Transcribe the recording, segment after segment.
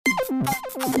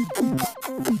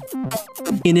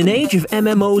In an age of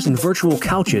MMOs and virtual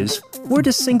couches, where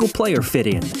does single player fit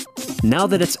in? Now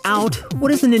that it's out,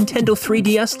 what is the Nintendo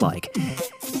 3DS like?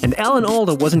 And Alan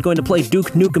Alda wasn't going to play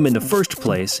Duke Nukem in the first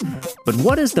place, but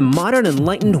what is the modern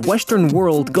enlightened Western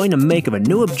world going to make of a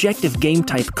new objective game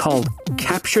type called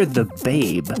Capture the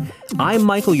Babe? I'm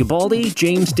Michael Ubaldi,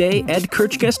 James Day, Ed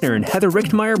Kirchgessner, and Heather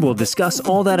Richtmeyer will discuss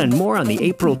all that and more on the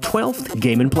April 12th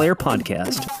Game & Player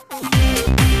podcast.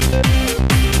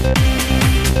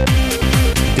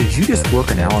 Did you just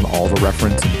work an Alan Alda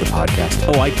reference into the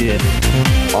podcast? Oh, I did.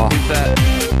 Oh. Who's that?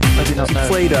 I did not know. He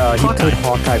played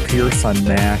Hawkeye Pierce on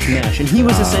MASH. MASH, and he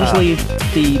was essentially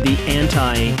the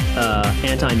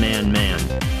anti-man man.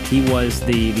 He was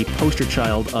the poster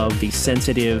child of the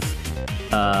sensitive,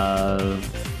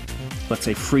 let's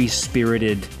say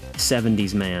free-spirited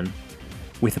 70s man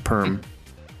with a perm.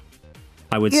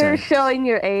 I would say. You're showing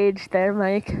your age there,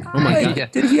 Mike. Oh my god! Yeah.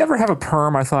 Did he ever have a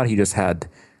perm? I thought he just had.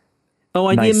 Oh,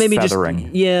 I nice maybe feathering.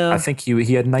 just yeah. I think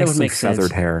he had nicely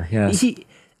feathered hair. Yes.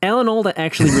 Alan Alda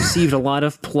actually received a lot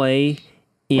of play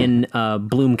in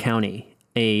Bloom County,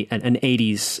 an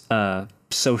 80s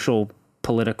social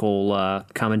political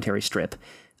commentary strip,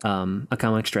 a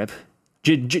comic strip,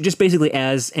 just basically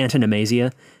as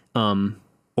Antonomasia,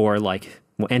 or like.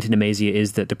 Well, Antonomasia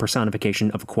is the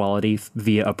personification of equality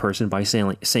via a person by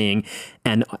saying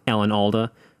 "and Alan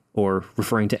Alda" or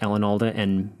referring to Alan Alda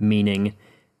and meaning,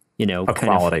 equality.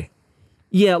 Kind of,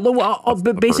 yeah, well,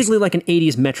 basically like an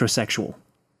 80s metrosexual.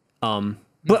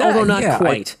 But although not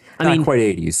quite. I mean, quite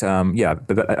 80s. Yeah,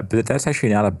 but that's actually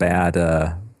not a bad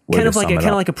way kind of to like sum it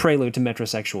up. like a prelude to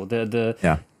metrosexual.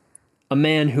 Yeah. A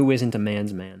man who isn't a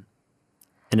man's man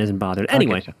and isn't bothered.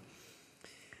 Anyway.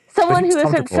 Someone he's who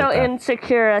isn't comfortable so with that.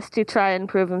 insecure as to try and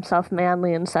prove himself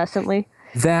manly incessantly.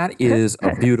 That is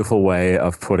a beautiful way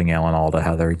of putting Alan Alda,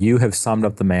 Heather. You have summed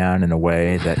up the man in a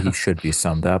way that he should be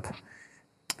summed up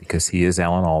because he is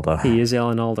Alan Alda. He is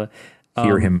Alan Alda.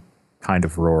 Hear him kind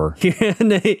of roar. Hear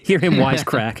him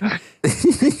wisecrack.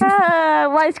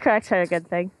 Wisecracks are a good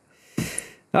thing.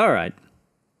 All right.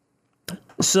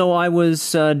 So I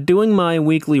was doing my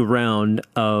weekly round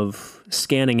of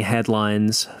scanning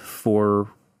headlines for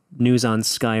news on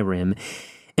Skyrim,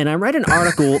 and I read an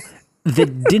article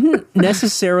that didn't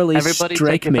necessarily Everybody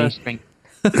strike take your me. first drink.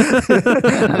 All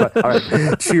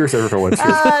right. Cheers, everyone.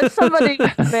 Cheers. Somebody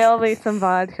mail me some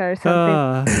vodka or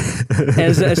something.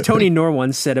 As Tony Nor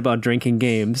once said about drinking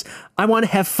games, I want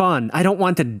to have fun. I don't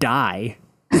want to die.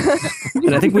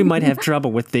 And I think we might have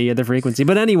trouble with the frequency.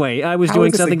 But anyway, I was How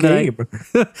doing is this a something game?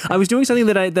 I was doing something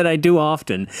that I do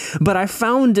often, but I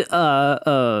found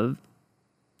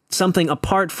something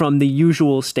apart from the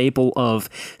usual staple of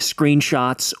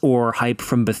screenshots or hype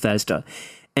from Bethesda.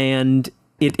 And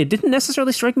it didn't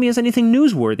necessarily strike me as anything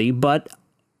newsworthy, but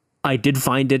I did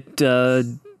find it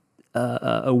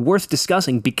worth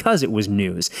discussing because it was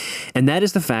news. And that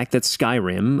is the fact that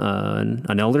Skyrim,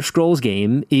 an Elder Scrolls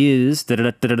game, is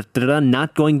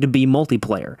not going to be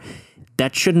multiplayer.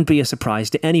 That shouldn't be a surprise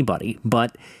to anybody,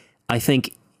 but I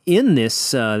think in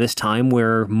this time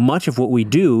where much of what we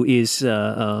do is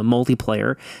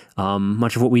multiplayer,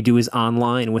 much of what we do is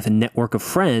online with a network of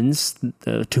friends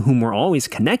to whom we're always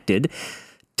connected,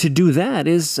 to do that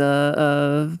is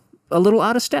a little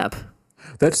out of step.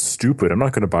 That's stupid. I'm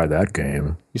not going to buy that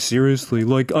game. Seriously,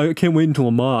 like, I can't wait until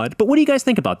a mod. But what do you guys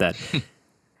think about that?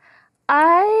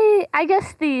 I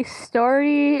guess the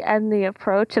story and the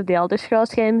approach of the Elder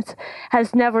Scrolls games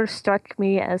has never struck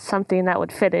me as something that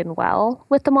would fit in well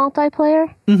with the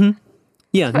multiplayer. Mm-hmm.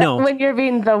 Yeah, But no. when you're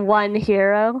being the one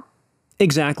hero.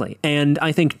 Exactly. And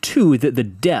I think, too, that the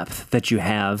depth that you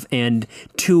have and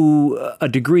to a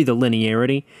degree the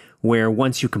linearity, where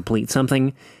once you complete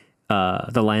something,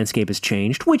 the landscape has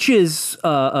changed, which is,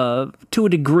 to a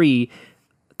degree,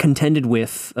 contended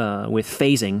with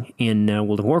phasing in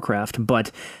World of Warcraft,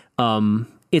 but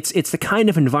it's the kind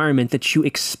of environment that you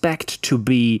expect to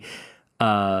be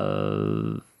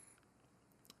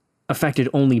affected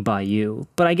only by you.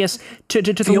 But I guess to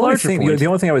the larger point, the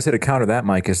only thing I would say to counter that,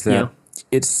 Mike, is that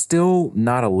it's still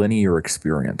not a linear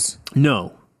experience.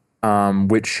 No.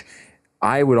 Which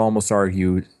I would almost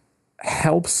argue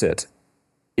helps it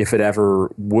if it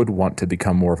ever would want to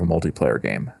become more of a multiplayer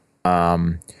game.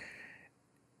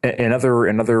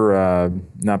 Another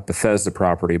not Bethesda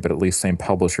property, but at least same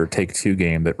publisher, Take-Two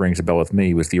game that rings a bell with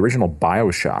me was the original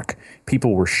BioShock.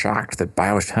 People were shocked that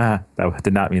BioShock, that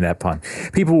did not mean that pun.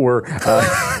 People were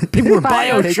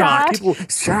BioShocked. People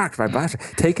shocked by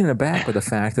BioShock, taken aback by the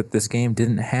fact that this game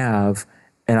didn't have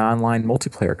an online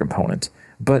multiplayer component.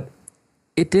 But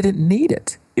it didn't need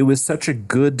it. it was such a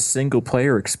good single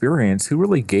player experience. Who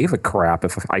really gave a crap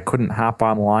if I couldn't hop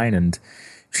online and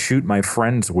shoot my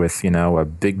friends with, a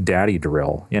Big Daddy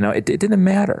drill? It didn't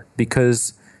matter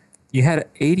because you had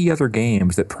 80 other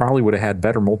games that probably would have had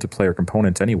better multiplayer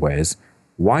components anyways.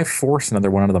 Why force another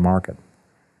one onto the market?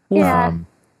 Yeah.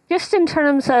 Just in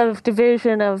terms of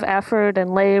division of effort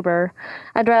and labor,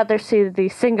 I'd rather see the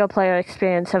single player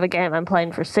experience of a game I'm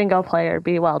playing for single player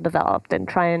be well developed and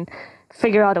try and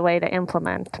figure out a way to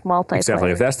implement multiplayer.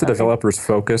 Exactly. If that's the developer's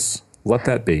focus, let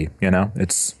that be.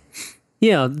 It's.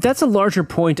 Yeah, that's a larger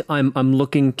point I'm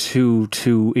looking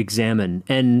to examine,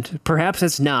 and perhaps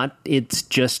it's not. It's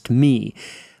just me.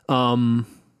 Back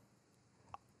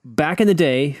in the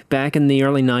day, back in the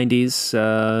early 90s,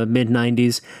 mid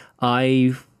 90s,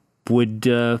 I would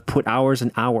put hours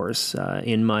and hours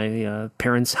in my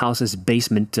parents' house's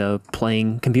basement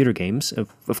playing computer games.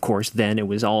 Of course, then it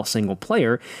was all single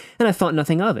player, and I thought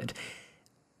nothing of it.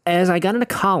 As I got into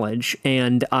college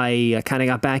and I kind of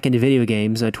got back into video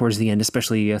games towards the end,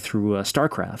 especially through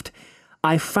StarCraft,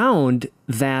 I found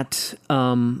that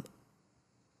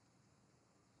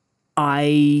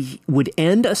I would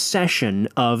end a session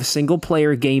of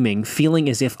single-player gaming feeling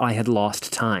as if I had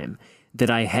lost time, that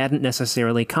I hadn't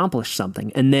necessarily accomplished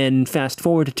something. And then fast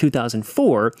forward to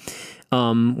 2004,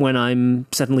 when I'm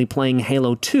suddenly playing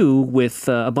Halo 2 with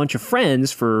a bunch of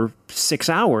friends for 6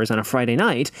 hours on a Friday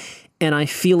night, and I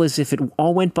feel as if it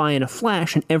all went by in a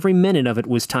flash and every minute of it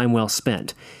was time well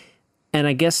spent. And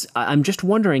I guess I'm just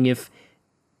wondering if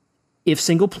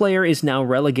single player is now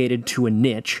relegated to a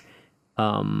niche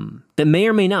that may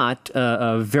or may not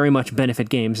very much benefit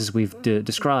games as we've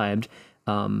described,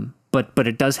 but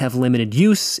it does have limited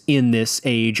use in this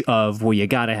age of, well, you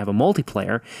gotta have a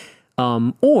multiplayer,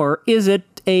 or is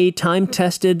it a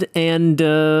time-tested and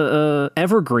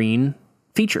evergreen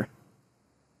feature?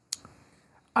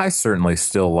 I certainly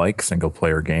still like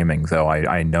single-player gaming, though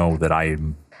I know that I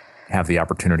have the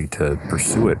opportunity to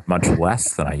pursue it much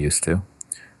less than I used to.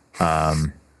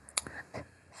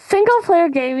 Single-player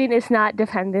gaming is not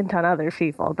dependent on other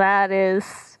people. That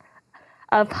is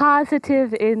a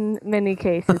positive in many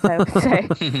cases, I would say.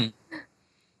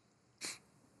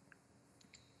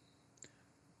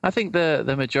 I think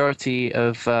the majority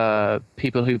of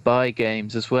people who buy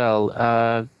games as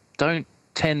well don't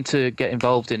tend to get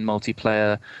involved in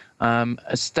multiplayer.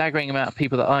 A staggering amount of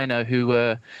people that I know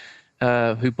who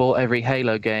bought every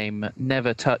Halo game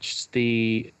never touched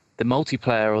the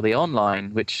multiplayer or the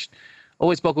online, which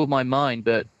always boggled my mind.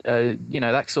 But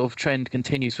that sort of trend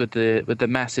continues with the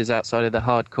masses outside of the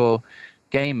hardcore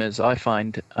gamers, I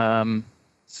find.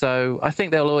 So I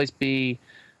think there'll always be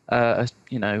a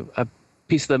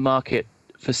piece of the market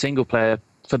for single player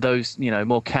for those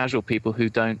more casual people who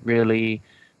don't really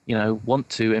want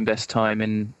to invest time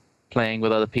in playing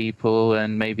with other people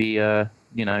and maybe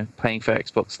playing for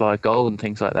Xbox Live Gold and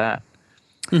things like that.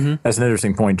 Mm-hmm. That's an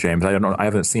interesting point, James. I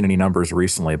haven't seen any numbers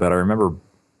recently, but I remember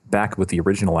back with the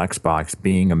original Xbox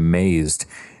being amazed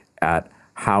at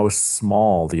how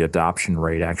small the adoption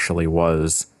rate actually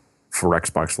was for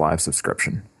Xbox Live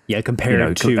subscription. Yeah,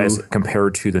 compared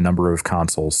to the number of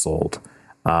consoles sold.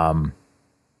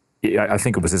 I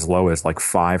think it was as low as like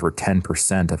 5 or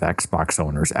 10% of Xbox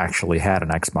owners actually had an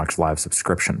Xbox Live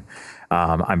subscription.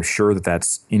 I'm sure that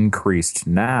that's increased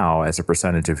now as a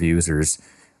percentage of users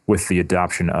with the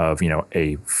adoption of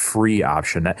a free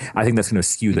option. I think that's going to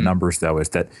skew the numbers, though, is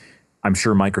that I'm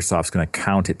sure Microsoft's going to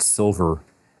count its silver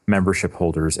membership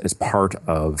holders as part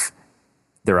of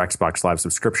their Xbox Live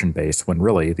subscription base, when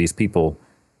really these people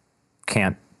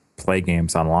can't play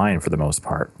games online for the most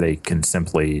part. They can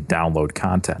simply download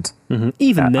content. Mm-hmm.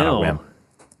 Even now,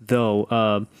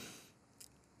 though,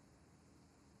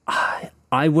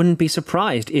 I wouldn't be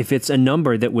surprised if it's a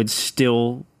number that would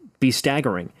still be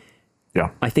staggering.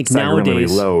 Yeah, I think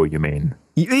nowadays low. You mean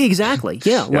exactly?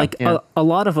 Yeah, a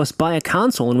lot of us buy a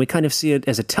console and we kind of see it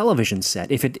as a television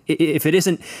set. If it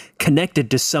isn't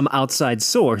connected to some outside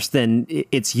source, then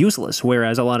it's useless.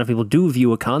 Whereas a lot of people do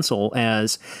view a console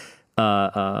as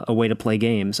a way to play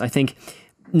games. I think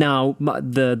now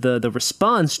the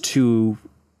response to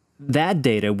that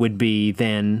data would be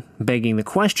then begging the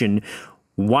question: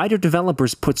 why do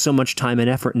developers put so much time and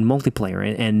effort in multiplayer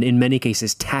and in many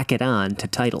cases tack it on to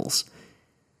titles?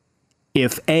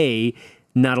 If A,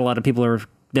 not a lot of people are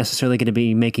necessarily going to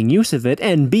be making use of it,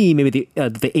 and B, maybe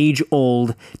the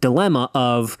age-old dilemma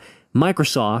of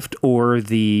Microsoft or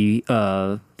the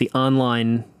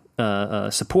online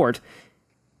support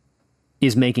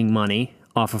is making money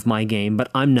off of my game, but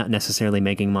I'm not necessarily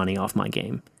making money off my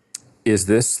game. Is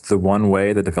this the one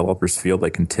way the developers feel they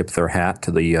can tip their hat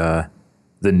to the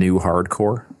new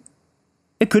hardcore?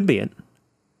 It could be it.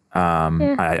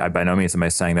 I by no means am I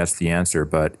saying that's the answer,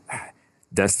 but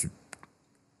that's,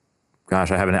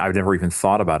 gosh, I've never even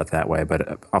thought about it that way.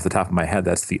 But off the top of my head,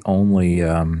 that's the only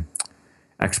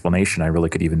explanation I really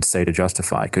could even say to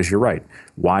justify. Because you're right.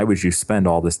 Why would you spend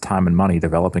all this time and money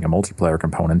developing a multiplayer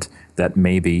component that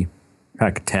maybe,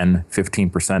 heck, 10,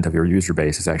 15% of your user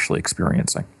base is actually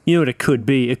experiencing? You know what it could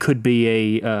be? It could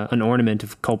be an ornament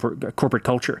of corporate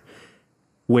culture,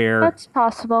 where That's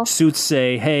possible. suits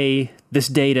say, hey, this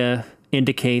data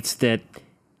indicates that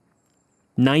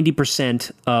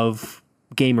 90% of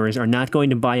gamers are not going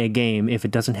to buy a game if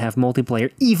it doesn't have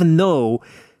multiplayer, even though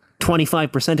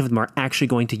 25% of them are actually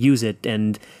going to use it,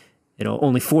 and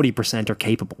only 40% are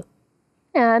capable.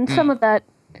 Yeah, and some of that,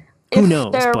 Who if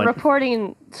knows, they're but-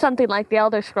 reporting something like the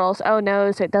Elder Scrolls, oh no,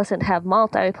 it doesn't have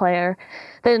multiplayer,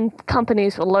 then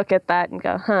companies will look at that and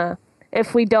go, huh,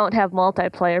 if we don't have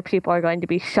multiplayer, people are going to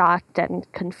be shocked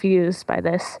and confused by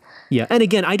this. Yeah, and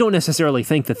again, I don't necessarily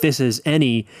think that this is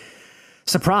any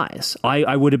surprise.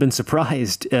 I would have been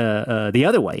surprised the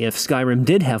other way if Skyrim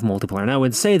did have multiplayer. And I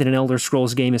would say that an Elder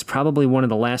Scrolls game is probably one of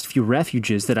the last few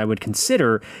refuges that I would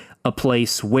consider a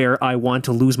place where I want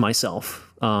to lose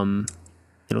myself. I'm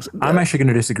actually going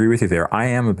to disagree with you there. I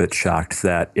am a bit shocked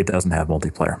that it doesn't have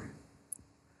multiplayer.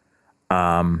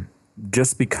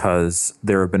 Just because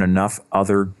there have been enough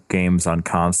other games on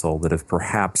console that have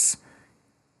perhaps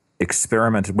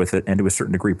experimented with it and to a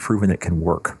certain degree proven it can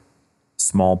work.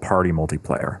 Small party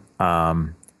multiplayer.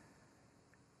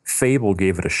 Fable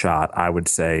gave it a shot, I would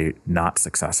say not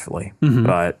successfully.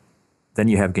 But then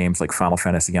you have games like Final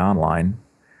Fantasy Online,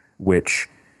 which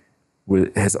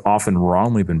has often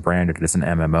wrongly been branded as an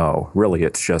MMO. Really,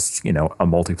 it's just, a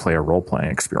multiplayer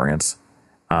role-playing experience.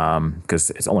 Because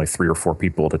it's only 3 or 4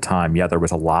 people at a time. Yeah, there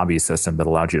was a lobby system that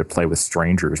allowed you to play with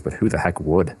strangers, but who the heck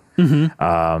would?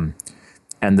 And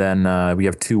then we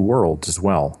have Two Worlds as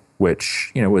well,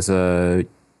 which was a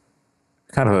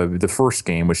kind of the first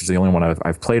game, which is the only one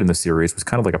I've played in the series, was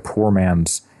kind of like a poor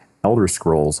man's Elder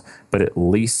Scrolls, but at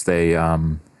least they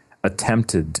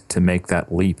attempted to make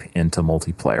that leap into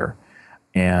multiplayer.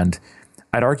 And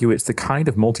I'd argue it's the kind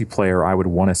of multiplayer I would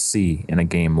want to see in a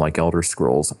game like Elder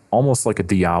Scrolls, almost like a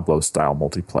Diablo-style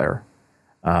multiplayer.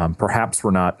 Perhaps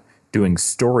we're not doing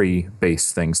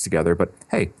story-based things together, but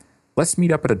hey, let's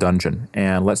meet up at a dungeon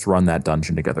and let's run that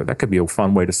dungeon together. That could be a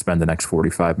fun way to spend the next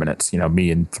 45 minutes,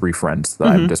 me and 3 friends that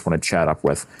I just want to chat up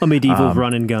with. A medieval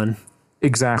run and gun.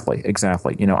 Exactly.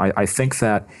 I think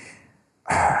that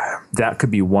that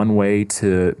could be one way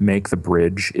to make the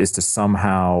bridge, is to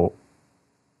somehow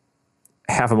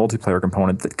have a multiplayer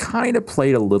component that kind of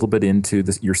played a little bit into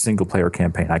your single player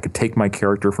campaign. I could take my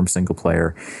character from single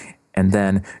player and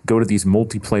then go to these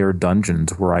multiplayer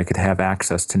dungeons where I could have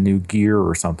access to new gear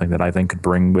or something that I then could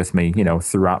bring with me,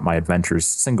 throughout my adventures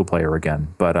single player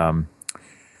again. But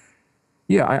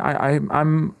yeah,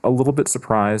 I'm a little bit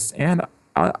surprised, and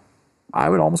I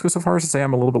would almost go so far as to say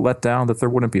I'm a little bit let down that there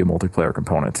wouldn't be a multiplayer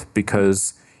component,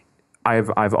 because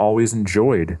I've always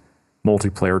enjoyed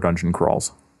multiplayer dungeon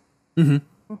crawls.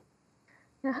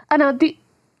 Yeah, I know the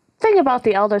thing about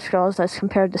the Elder Scrolls as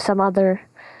compared to some other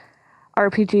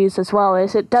RPGs as well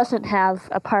is it doesn't have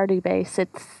a party base.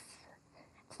 It's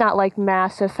not like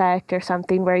Mass Effect or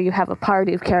something where you have a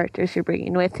party of characters you're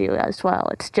bringing with you as well.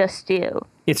 It's just you.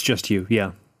 It's just you,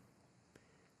 yeah.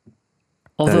 That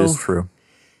Although, is true.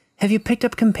 have you picked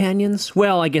up companions?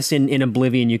 Well, I guess in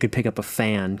Oblivion you could pick up a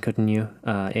fan, couldn't you?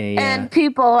 And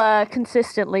people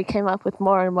consistently came up with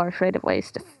more and more creative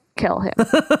ways to kill him.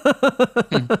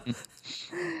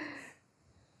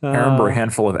 I remember a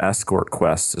handful of escort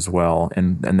quests as well,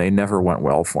 and they never went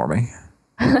well for me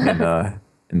in the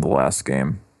last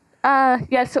game.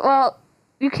 Yes, well,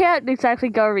 you can't exactly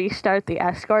go restart the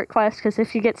escort quest, because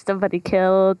if you get somebody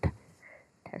killed,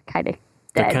 they're kind of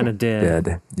dead. They're kind of dead.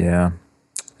 Dead,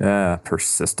 yeah.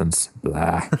 Persistence,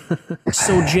 blah.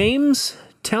 So, James,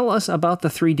 tell us about the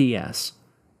 3DS.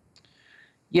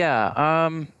 Yeah,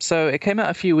 so it came out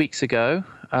a few weeks ago.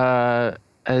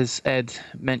 As Ed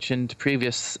mentioned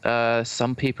previous,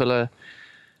 some people are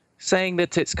saying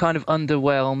that it's kind of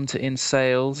underwhelmed in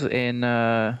sales in,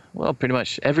 pretty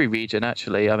much every region,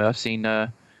 actually. I mean, I've seen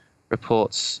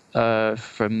reports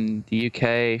from the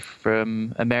UK,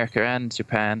 from America and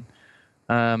Japan.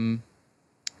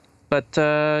 But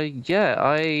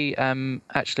I am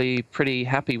actually pretty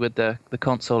happy with the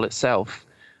console itself,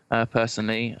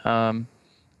 personally.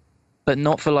 But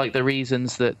not for like the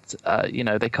reasons that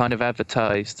they kind of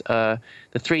advertised. The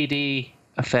 3D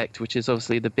effect, which is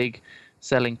obviously the big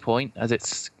selling point, as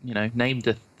it's named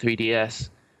the 3DS,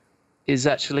 is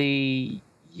actually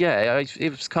it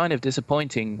was kind of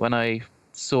disappointing when I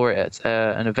saw it at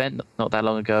an event not that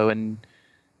long ago, and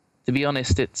to be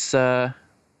honest, it's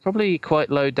probably quite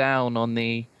low down on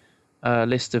the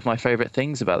list of my favorite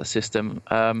things about the system.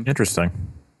 Interesting.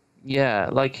 Yeah,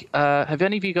 like, have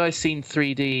any of you guys seen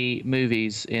 3D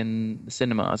movies in the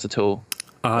cinemas at all?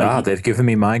 They've given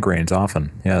me migraines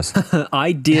often. Yes.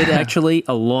 I did actually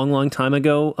a long, long time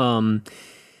ago.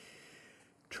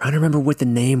 Trying to remember what the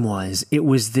name was. It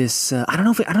was this. I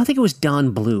don't think it was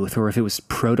Don Bluth or if it was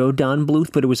proto Don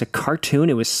Bluth, but it was a cartoon.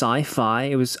 It was sci-fi.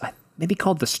 It was maybe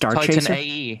called the Star Chaser. Titan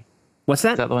AE. What's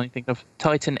that? Is that the one you think of?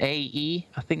 Titan AE?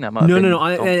 I think that might have been. No.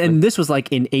 And this was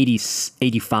like in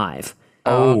 85.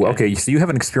 Oh, okay. So you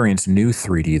haven't experienced new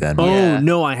 3D then? Oh,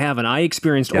 no, I haven't. I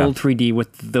experienced old 3D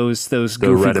with those goofy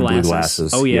red and blue glasses.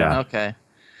 glasses. Oh, yeah. Okay.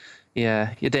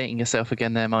 Yeah, you're dating yourself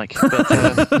again there, Mike.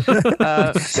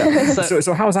 But,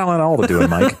 So how's Alan Alda doing,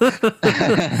 Mike?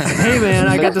 Hey, man,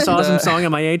 I got this awesome song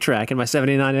on my 8-track in my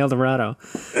 79 Eldorado.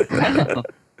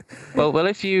 Well,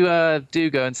 if you do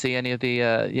go and see any of the,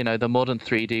 the modern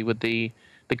 3D with the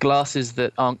glasses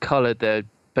that aren't colored, they're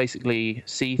basically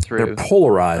see-through. They're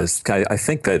polarized. I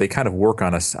think that they kind of work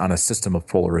on a system of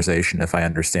polarization, if I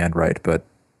understand right. But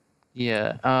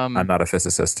yeah, I'm not a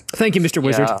physicist. Thank you, Mr.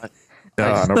 Wizard.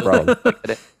 No problem.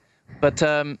 But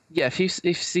if you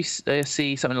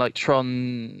see something like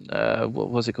Tron, what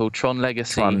was it called? Tron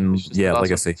Legacy.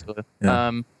 Legacy.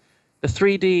 The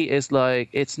 3D is like,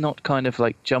 it's not kind of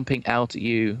like jumping out at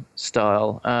you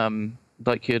style,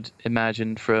 like you'd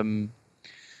imagine from,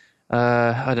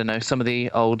 I don't know, some of the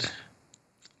old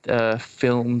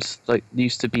films like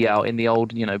used to be out in the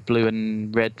old, blue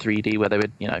and red 3D where they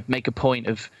would, make a point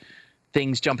of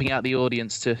things jumping out the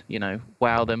audience to,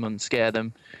 wow them and scare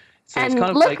them. So and it's kind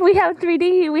of look, like, we have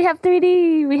 3D, we have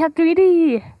 3D, we have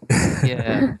 3D.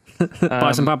 yeah.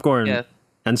 Buy some popcorn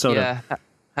and soda. Yeah,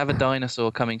 have a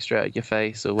dinosaur coming straight at your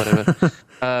face or whatever.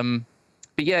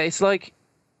 But yeah, it's like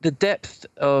the depth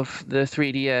of the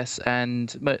 3DS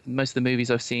and most of the movies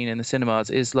I've seen in the cinemas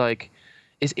is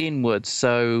inwards.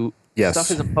 So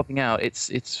stuff isn't popping out. It's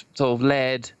sort of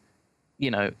led,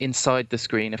 inside the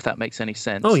screen, if that makes any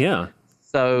sense. Oh, yeah.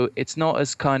 So it's not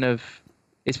as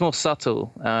it's more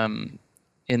subtle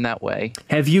in that way.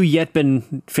 Have you yet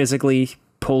been physically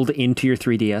pulled into your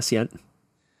 3DS yet?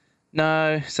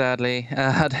 No, sadly.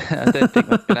 I don't think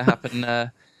that's going to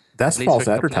happen. That's false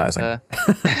advertising.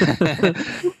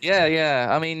 Yeah.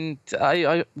 I mean,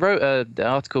 I wrote an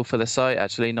article for the site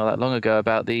actually not that long ago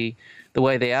about the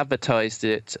way they advertised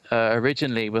it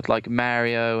originally with like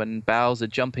Mario and Bowser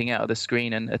jumping out of the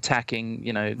screen and attacking,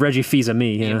 Reggie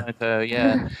Fils-Aimé, yeah.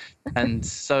 Yeah. And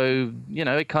so,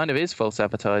 it kind of is false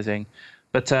advertising.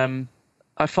 But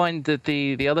I find that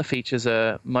the other features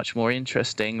are much more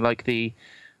interesting, like the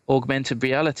augmented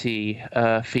reality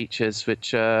features,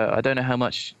 which I don't know how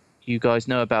much you guys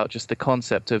know about just the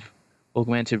concept of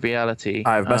augmented reality.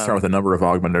 I've messed around with a number of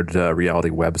augmented reality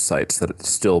websites that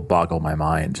still boggle my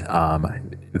mind.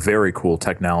 Very cool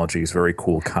technologies, very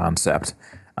cool concept.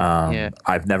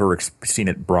 I've never seen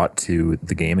it brought to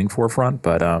the gaming forefront,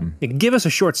 but give us a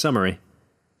short summary.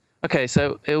 Okay,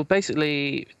 so it will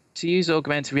basically, to use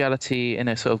augmented reality in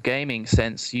a sort of gaming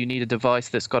sense, you need a device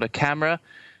that's got a camera.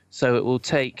 So it will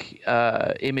take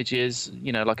images,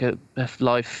 like a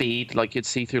live feed, like you'd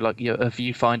see through like a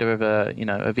viewfinder of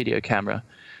a video camera,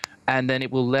 and then it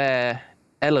will layer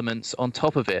elements on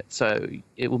top of it. So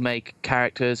it will make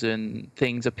characters and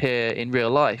things appear in real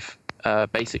life,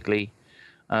 basically,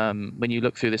 when you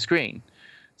look through the screen.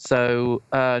 So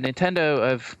Nintendo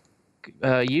have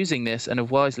using this and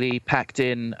have wisely packed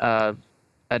in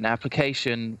an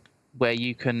application where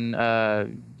you can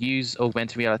use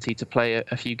augmented reality to play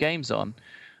a few games on.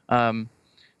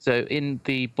 So in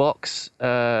the box,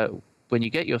 when you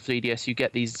get your 3DS, you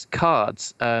get these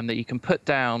cards that you can put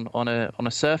down on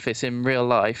a surface in real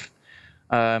life.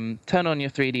 Turn on your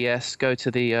 3DS, go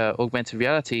to the augmented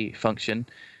reality function.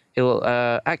 It will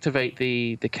activate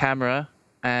the camera,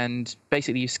 and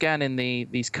basically you scan in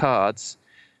these cards,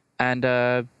 and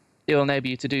it will enable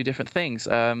you to do different things.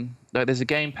 Like there's a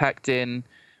game packed in,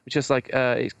 which is like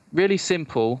it's really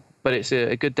simple, but it's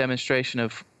a good demonstration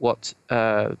of what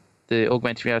the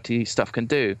augmented reality stuff can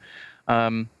do.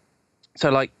 So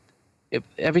like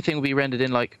everything will be rendered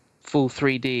in like full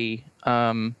 3D.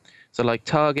 So like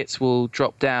targets will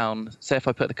drop down. Say if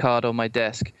I put the card on my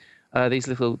desk, these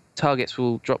little targets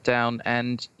will drop down,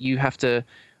 and you have to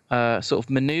sort of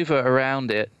maneuver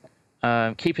around it,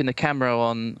 keeping the camera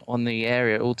on the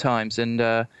area at all times,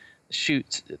 and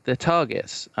shoot the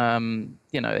targets.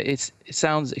 It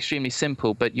sounds extremely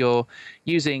simple, but you're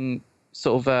using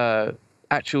sort of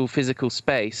actual physical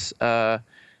space, and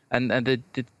the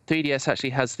 3DS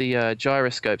actually has the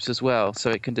gyroscopes as well, so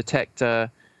it can detect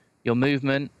your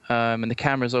movement, and the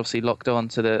camera is obviously locked on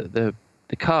to the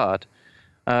card.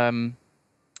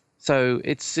 So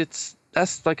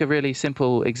that's like a really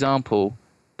simple example,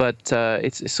 but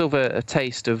it's sort of a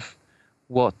taste of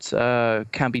what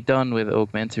can be done with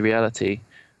augmented reality.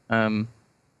 And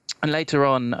later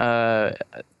on,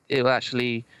 it will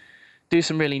actually do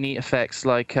some really neat effects,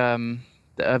 like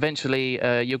eventually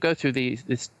you'll go through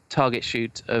this target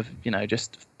shoot of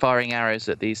just firing arrows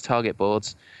at these target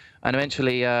boards, and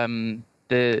eventually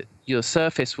your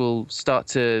surface will start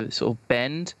to sort of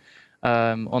bend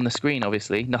on the screen.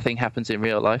 Obviously, nothing happens in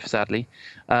real life, sadly,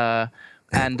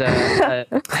 and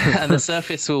the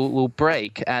surface will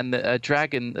break, and a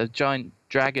giant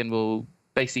dragon will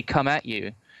basically come at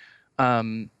you,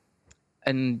 and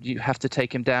you have to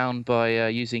take him down by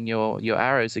using your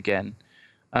arrows again.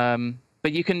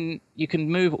 But you can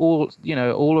move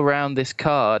all around this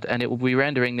card, and it will be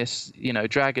rendering this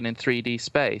dragon in 3D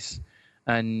space,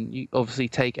 and you obviously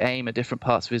take aim at different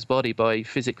parts of his body by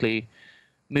physically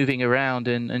moving around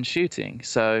and shooting.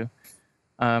 So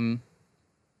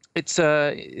it's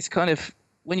kind of,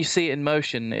 when you see it in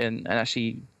motion and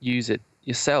actually use it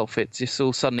yourself, it just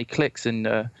all suddenly clicks,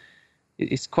 and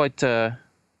it's quite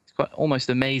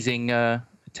almost amazing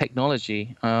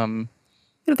technology.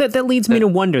 That leads me to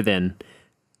wonder then,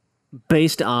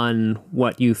 based on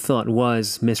what you thought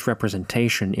was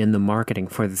misrepresentation in the marketing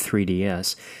for the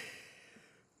 3DS,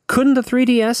 couldn't the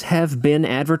 3DS have been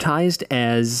advertised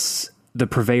as the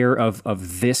purveyor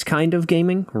of this kind of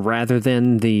gaming rather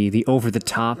than the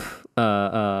over-the-top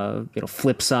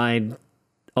flip side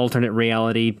alternate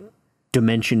reality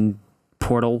dimension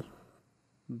portal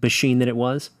machine that it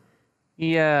was?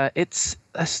 Yeah,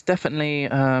 that's definitely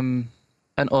an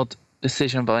odd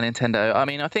decision by Nintendo. I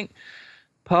mean, I think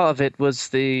part of it was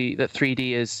that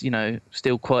 3D is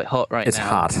still quite hot right now. It's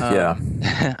hot,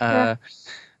 yeah.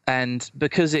 And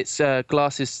because it's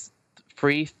glasses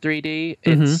free 3D,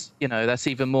 it's that's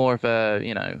even more of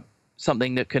a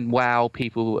something that can wow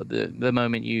people the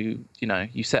moment you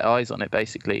set eyes on it,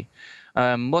 basically.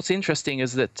 What's interesting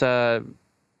is that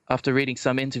after reading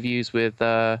some interviews with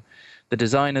the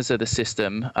designers of the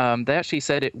system, they actually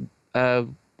said it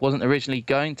wasn't originally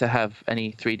going to have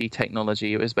any 3D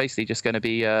technology. It was basically just going to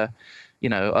be a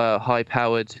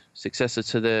high-powered successor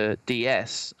to the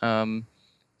DS. So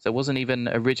it wasn't even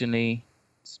originally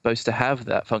supposed to have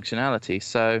that functionality.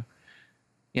 So,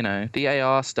 the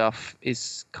AR stuff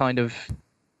is kind of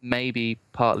maybe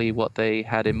partly what they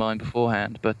had in mind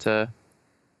beforehand. But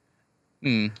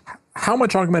how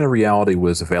much augmented reality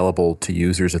was available to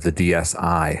users of the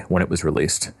DSi when it was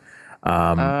released?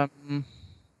 Not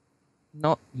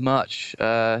much.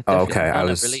 Okay, at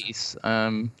release.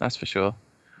 That's for sure.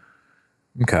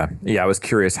 Okay, yeah, I was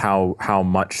curious how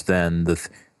much then the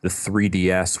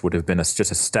 3DS would have been just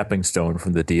a stepping stone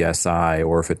from the DSi,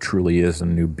 or if it truly is a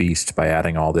new beast by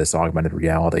adding all this augmented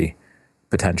reality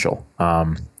potential.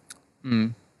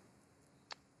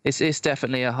 It's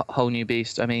definitely a whole new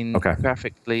beast. I mean, okay.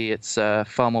 Graphically, it's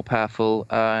far more powerful.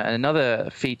 And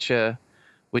another feature,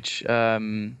 which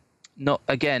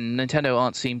Nintendo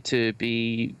aren't seem to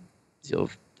be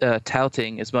sort of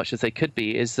touting as much as they could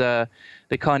be, is the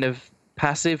kind of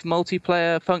passive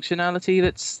multiplayer functionality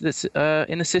that's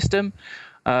in the system.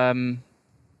 Do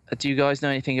you guys know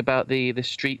anything about the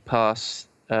Street Pass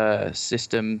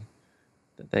system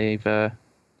that they've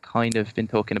kind of been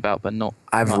talking about, but not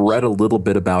I've much? read a little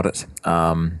bit about it.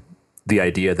 The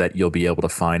idea that you'll be able to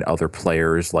find other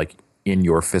players like in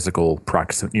your physical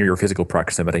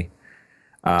proximity.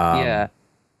 Yeah.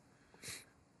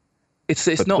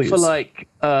 It's not for like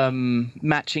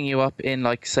matching you up in,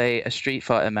 like, say, a Street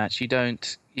Fighter match. You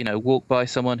don't walk by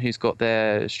someone who's got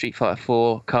their Street Fighter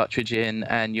 4 cartridge in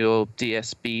and your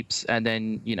DS beeps, and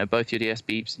then both your DS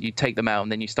beeps, you take them out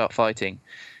and then you start fighting.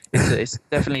 It's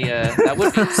definitely that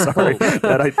would be sorry.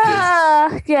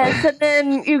 Yes, and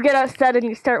then you get upset and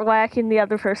you start whacking the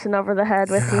other person over the head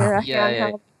with your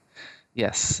handheld.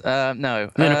 Yes. No.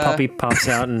 And then a puppy pops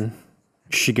out and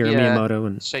Shigeru Miyamoto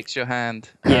and shakes your hand.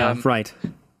 Yeah, right.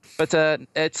 But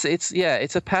it's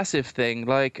a passive thing.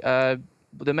 Like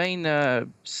the main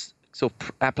sort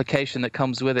of application that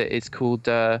comes with it is called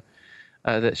that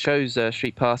shows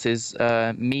Street Pass is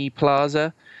Mi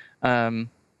Plaza.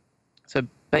 So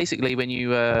basically, when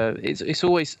you it's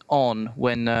always on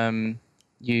when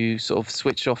you sort of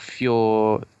switch off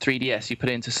your 3DS, you put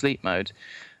it into sleep mode,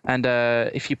 and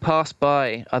if you pass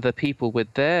by other people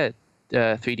with their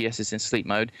 3DSs in sleep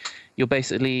mode, you'll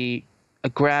basically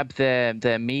grab their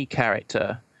Mi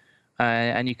character,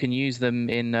 and you can use them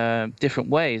in different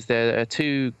ways. There are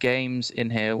two games in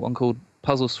here, one called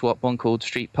puzzle swap one called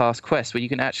Street Pass Quest, where you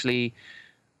can actually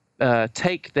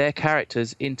take their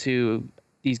characters into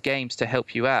these games to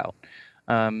help you out.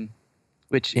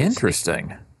 Which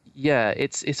interesting.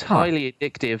 It's highly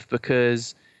addictive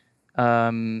because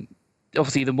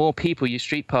obviously the more people you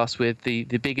Street Pass with, the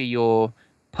bigger your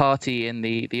party in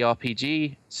the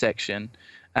RPG section,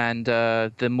 and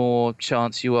the more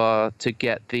chance you are to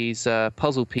get these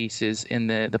puzzle pieces in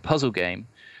the puzzle game.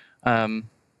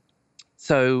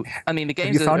 So, I mean, the games.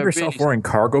 Have you found yourself really... wearing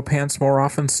cargo pants more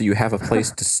often, so you have a place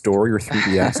to store your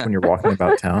 3DS when you're walking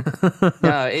about town?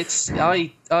 No,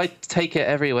 I take it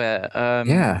everywhere.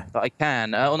 That I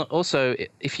can. Also,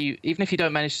 even if you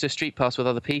don't manage to Street Pass with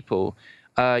other people,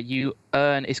 you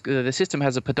earn. The system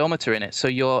has a pedometer in it, so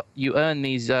you earn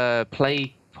these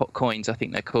play coins, I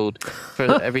think they're called,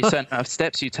 for every certain amount of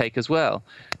steps you take as well.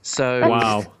 So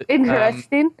wow,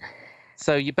 interesting.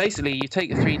 So you take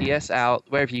the 3DS out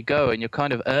wherever you go, and you're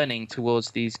kind of earning towards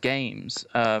these games.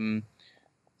 So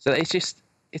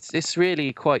it's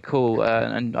really quite cool,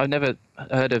 and I've never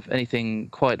heard of anything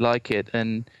quite like it.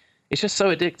 And it's just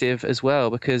so addictive as well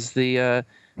because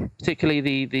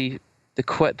particularly the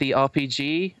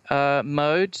RPG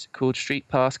mode called Street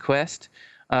Pass Quest.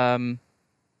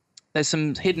 There's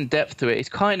some hidden depth to it. It's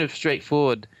kind of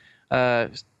straightforward.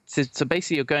 So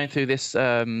basically, you're going through this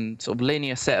sort of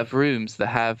linear set of rooms that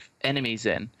have enemies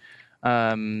in,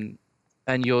 and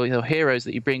your heroes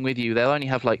that you bring with you, they'll only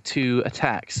have like 2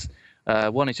 attacks.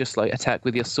 One is just like attack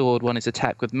with your sword. One is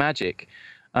attack with magic.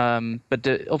 But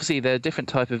obviously, there are different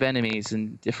type of enemies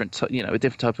and different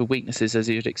type of weaknesses as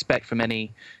you'd expect from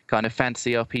any kind of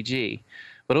fantasy RPG.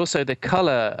 But also the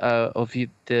color of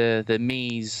the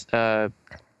Mii's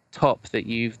top that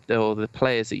or the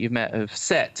players that you've met have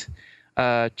set.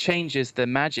 Changes the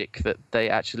magic that they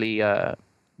actually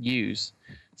use.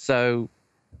 So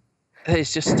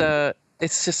it's just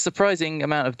surprising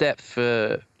amount of depth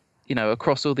for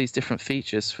across all these different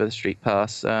features for the Street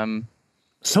Pass.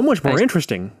 So much more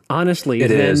interesting, honestly.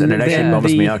 It is, and it actually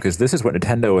bums me out because this is what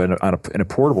Nintendo, in a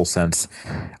portable sense,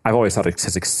 I've always thought it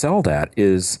has excelled at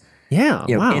is. Yeah,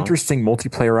 interesting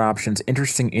multiplayer options,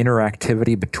 interesting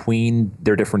interactivity between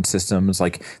their different systems,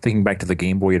 like thinking back to the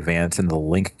Game Boy Advance and the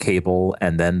Link cable,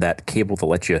 and then that cable that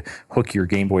lets you hook your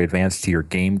Game Boy Advance to your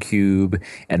GameCube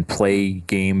and play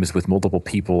games with multiple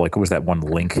people. Like, what was that one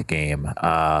Link game?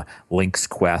 Link's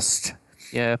Quest.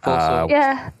 Yeah, Force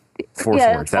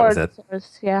Swords, that was it.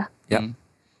 Swords, yeah. Yep.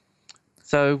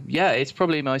 So, it's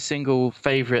probably my single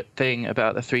favorite thing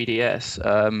about the 3DS.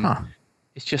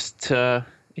 It's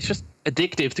just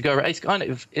addictive to go around. It's kind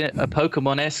of in a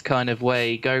Pokemon-esque kind of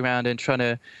way, go around and trying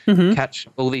to catch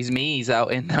all these Miis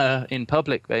out in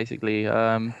public, basically.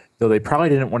 Though they probably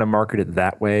didn't want to market it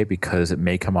that way because it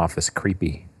may come off as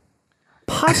creepy.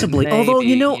 Possibly, Maybe, although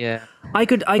I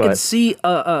could see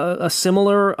a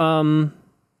similar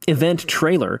event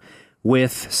trailer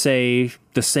with, say,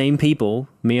 the same people,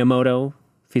 Miyamoto,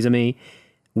 Fizumi,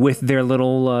 with their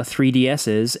little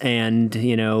 3DSs, and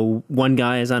one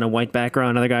guy is on a white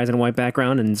background, another guy's on a white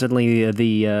background, and suddenly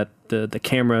the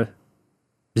camera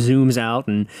zooms out,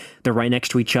 and they're right next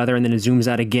to each other, and then it zooms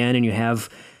out again, and you have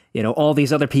all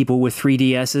these other people with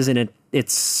 3DSs, and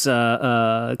it's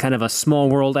kind of a small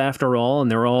world after all,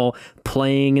 and they're all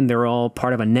playing, and they're all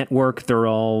part of a network. They're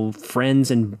all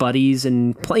friends and buddies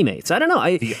and playmates. I don't know.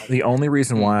 The only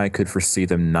reason why I could foresee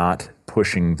them not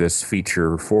pushing this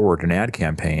feature forward in ad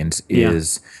campaigns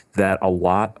is that a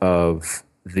lot of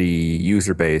the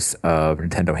user base of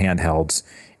Nintendo handhelds,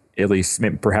 at least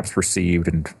perhaps perceived,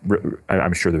 and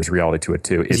I'm sure there's reality to it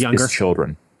too, is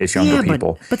children. It's younger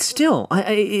people. But still,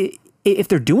 if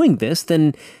they're doing this,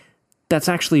 then that's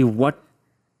actually what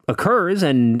occurs,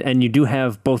 and you do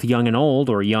have both young and old,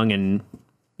 or young and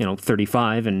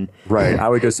 35 and right. I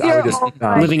would just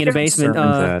living in a basement.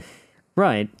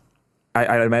 Right.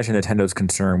 I'd imagine Nintendo's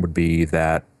concern would be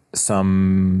that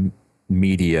some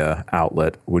media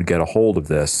outlet would get a hold of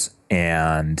this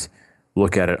and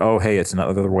look at it. Oh, hey, it's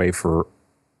another way for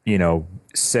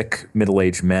sick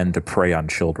middle-aged men to prey on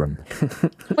children.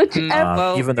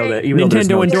 Even though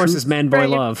Nintendo endorses man boy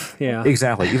love. Yeah,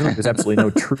 exactly. Even though there's absolutely no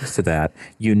truth to that,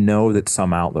 that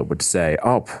some outlet would say,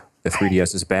 "Oh, the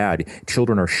 3DS is bad.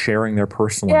 Children are sharing their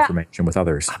personal information with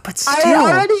others." But still,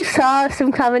 I already saw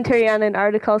some commentary on an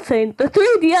article saying the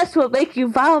 3DS will make you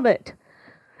vomit.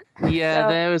 Yeah,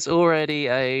 there was already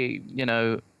a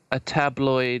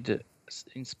tabloid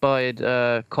inspired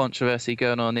controversy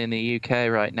going on in the UK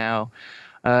right now.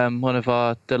 One of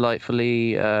our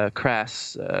delightfully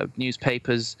crass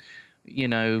newspapers,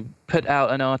 put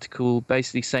out an article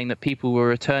basically saying that people were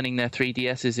returning their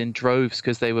 3DSs in droves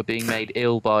because they were being made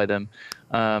ill by them.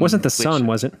 Wasn't the Sun,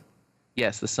 was it?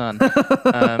 Yes, the sun.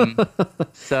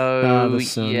 So the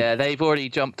sun. yeah, they've already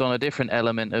jumped on a different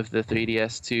element of the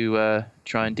 3DS to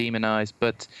try and demonize.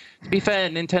 But to be fair,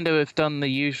 Nintendo have done the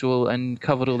usual and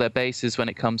covered all their bases when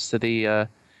it comes to the,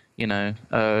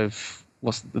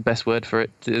 what's the best word for it?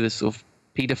 The sort of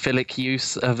pedophilic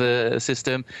use of a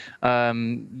system.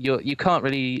 You can't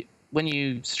really, when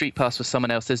you street pass with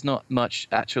someone else, there's not much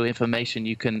actual information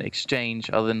you can exchange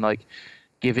other than like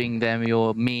giving them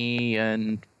your me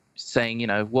and saying,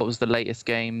 what was the latest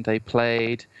game they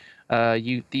played.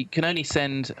 You can only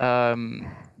send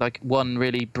like one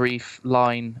really brief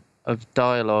line of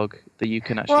dialogue that you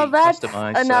can actually customize.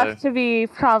 Well, that's enough to be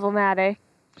problematic,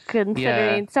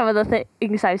 considering some of the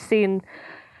things I've seen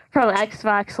from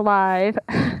Xbox Live.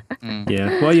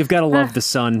 Yeah, well, you've got to love the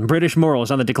sun. British morals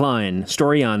on the decline.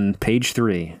 Story on page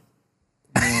 3.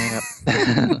 Yeah.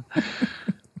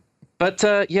 But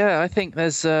I think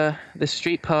there's the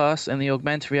Street Pass and the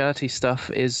augmented reality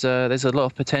stuff is there's a lot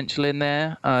of potential in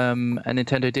there, and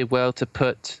Nintendo did well to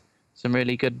put some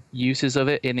really good uses of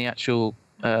it in the actual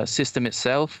system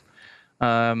itself.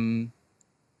 But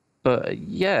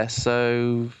yeah,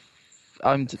 so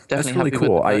I'm definitely That's really happy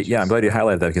cool. with the I'm glad you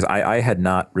highlighted that because I had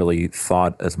not really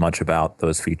thought as much about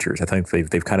those features. I think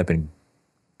they've kind of been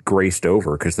graced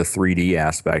over because the 3D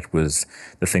aspect was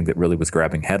the thing that really was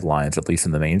grabbing headlines, at least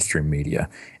in the mainstream media.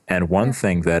 And one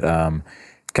thing that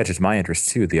catches my interest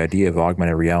too, the idea of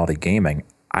augmented reality gaming,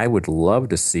 I would love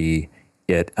to see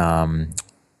it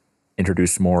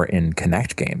introduced more in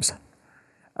Kinect games.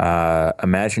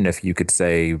 Imagine if you could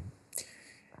say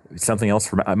something else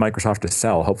for Microsoft to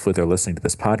sell. Hopefully they're listening to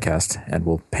this podcast and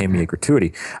will pay me a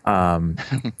gratuity.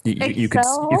 You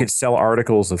could sell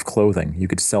articles of clothing. You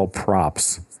could sell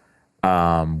props,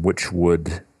 which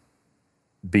would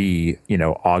be,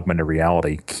 augmented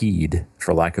reality keyed,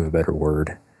 for lack of a better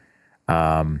word,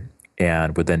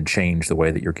 and would then change the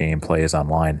way that your game plays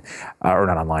online, or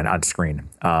not online, on screen.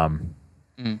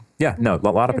 Yeah, no, a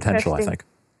lot of potential, I think.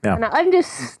 Yeah. And I'm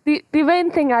just the main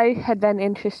thing I had been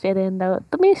interested in, though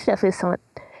the main stuff is somewhat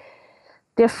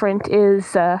different,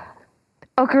 is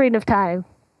Ocarina of Time.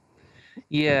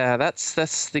 Yeah,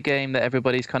 that's the game that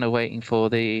everybody's kind of waiting for,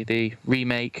 the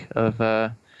remake of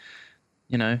one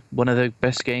of the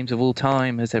best games of all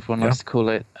time, as everyone likes to call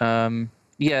it.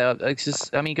 It's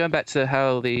just, going back to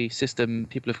how the system,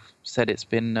 people have said it's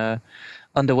been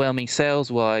underwhelming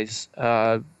sales-wise.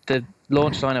 The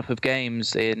launch lineup of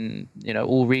games in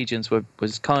all regions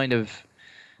was kind of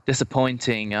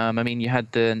disappointing. You had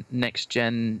the next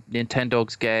gen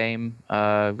Nintendogs game,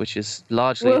 which is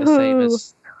largely the same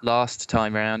as last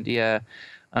time around. Yeah,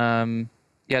 you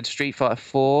had Street Fighter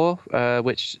 4,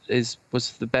 which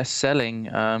was the best selling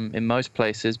in most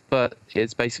places, but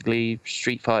it's basically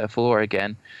Street Fighter 4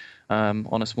 again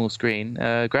on a small screen.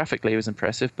 Graphically, it was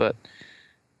impressive, but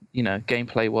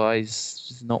gameplay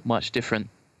wise, not much different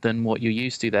than what you're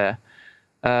used to there.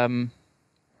 One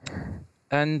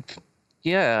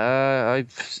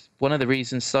of the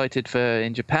reasons cited for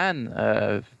in Japan,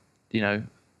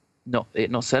 not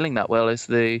selling that well is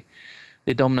the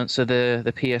dominance of the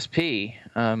PSP,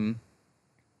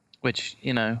 which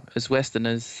as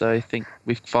Westerners, I think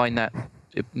we find that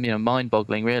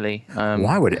mind-boggling, really.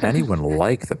 Why would anyone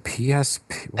like the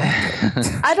PSP?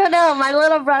 I don't know. My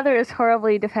little brother is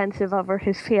horribly defensive over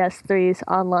his PS3's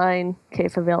online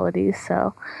capabilities,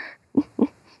 so.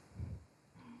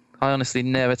 I honestly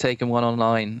never taken one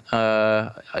online.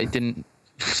 I didn't.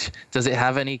 Does it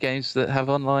have any games that have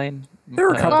online? There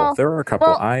are a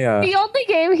couple. The only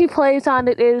game he plays on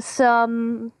it is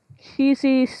some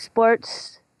cheesy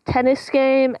sports tennis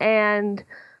game and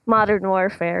Modern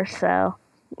Warfare, so.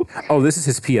 Oh, this is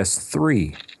his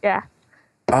PS3. Yeah.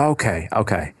 Okay.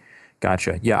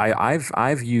 Gotcha. Yeah,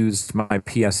 I've used my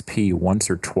PSP once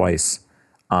or twice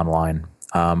online.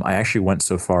 I actually went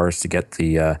so far as to get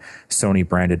the Sony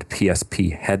branded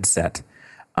PSP headset.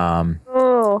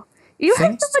 You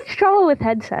have so much trouble with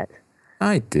headsets.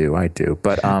 I do.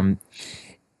 But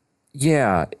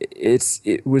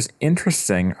it was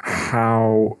interesting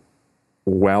how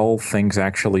well things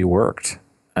actually worked.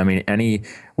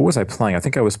 What was I playing? I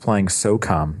think I was playing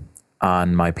SOCOM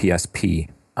on my PSP.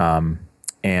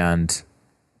 And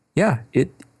yeah,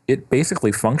 it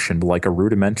basically functioned like a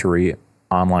rudimentary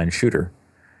online shooter.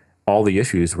 All the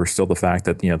issues were still the fact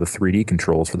that, the 3D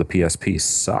controls for the PSP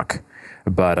suck.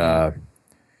 But,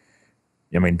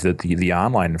 the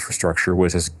online infrastructure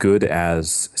was as good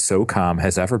as SOCOM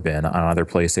has ever been on either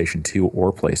PlayStation 2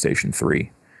 or PlayStation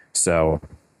 3. So,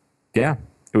 yeah,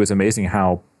 it was amazing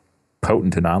how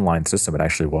potent an online system it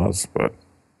actually was. But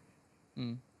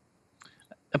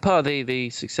a part of the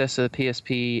success of the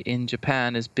PSP in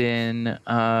Japan has been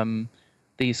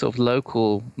the sort of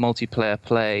local multiplayer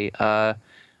play,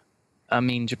 I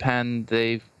mean, Japan,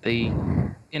 the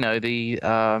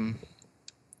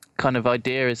kind of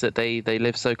idea is that they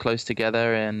live so close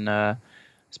together, and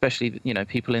especially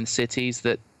people in cities,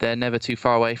 that they're never too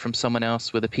far away from someone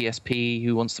else with a PSP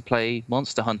who wants to play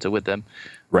Monster Hunter with them.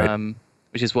 Right.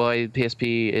 Which is why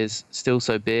PSP is still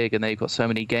so big, and they've got so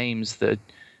many games that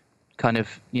kind of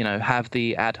have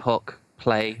the ad hoc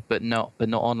play, but not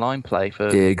online play for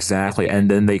exactly.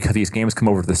 And then these games come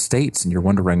over to the States, and you're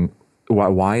wondering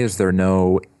why is there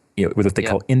no what they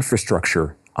call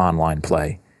infrastructure online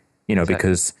play? Exactly.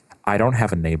 Because I don't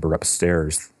have a neighbor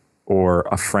upstairs or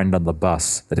a friend on the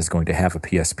bus that is going to have a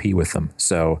PSP with them,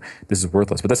 so this is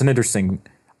worthless. But that's an interesting.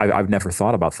 I've never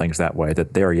thought about things that way.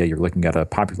 That you're looking at a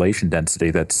population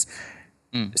density that's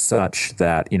such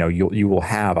that you will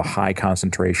have a high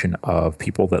concentration of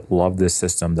people that love this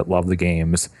system, that love the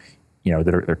games,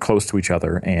 that they're close to each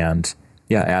other, and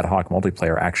ad hoc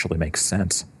multiplayer actually makes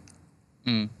sense.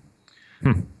 But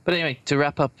anyway, to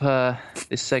wrap up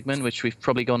this segment, which we've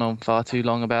probably gone on far too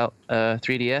long about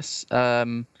 3DS,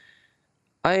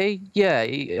 I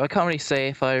can't really say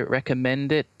if I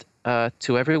recommend it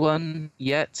to everyone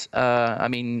yet. I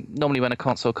mean, normally when a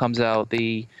console comes out,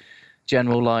 the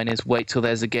general line is wait till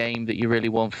there's a game that you really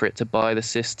want for it to buy the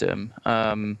system,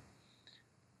 and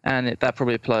that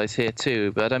probably applies here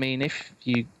too. But I mean, if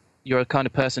you're a kind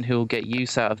of person who will get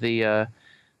use out of the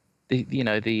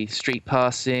street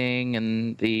passing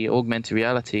and the augmented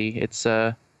reality, it's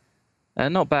a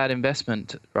not bad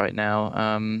investment right now.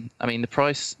 I mean, the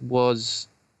price was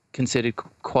considered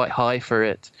quite high for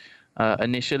it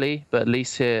initially, but at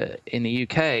least here in the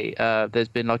UK, there's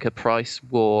been like a price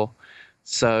war.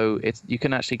 So you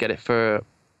can actually get it for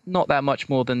not that much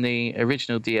more than the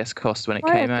original DS cost when it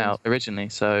came out originally.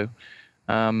 So,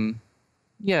 I'd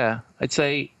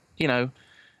say,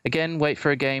 again, wait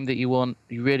for a game that you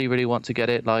really, really want to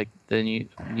get it, like the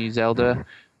new Zelda.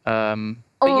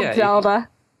 Zelda.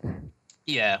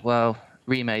 Yeah, well,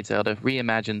 remade Zelda,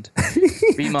 reimagined,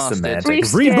 remastered,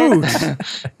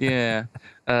 reboot. Yeah,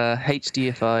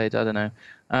 HDified. I don't know.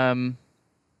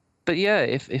 But yeah,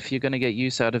 if you're going to get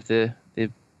use out of the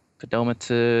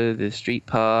pedometer, the street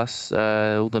pass,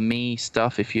 all the Mii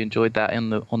stuff, if you enjoyed that on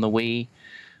the Wii,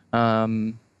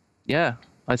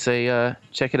 I'd say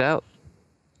check it out.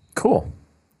 Cool.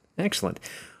 Excellent.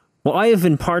 Well, I have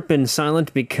in part been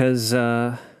silent because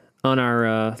on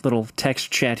our little text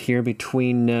chat here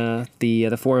between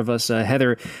the four of us,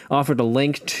 Heather offered a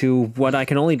link to what I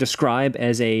can only describe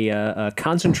as a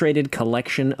concentrated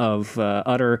collection of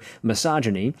utter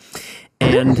misogyny.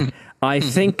 And I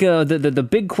think the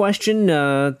big question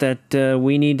that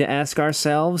we need to ask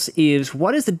ourselves is,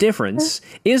 what is the difference?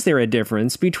 Is there a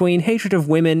difference between hatred of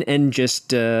women and just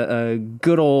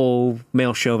good old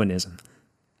male chauvinism?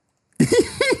 The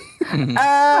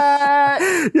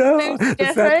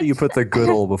fact that you put the good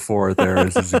old before there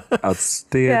is just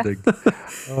outstanding. Yeah.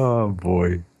 Oh,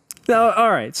 boy.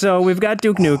 All right, so we've got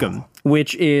Duke Nukem,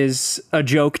 which is a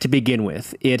joke to begin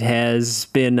with. It has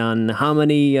been on how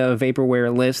many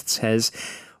vaporware lists, has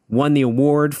won the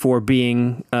award for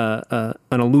being an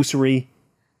illusory,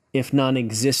 if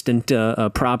non-existent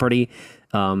property.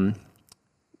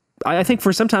 I think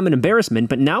for some time an embarrassment,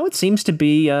 but now it seems to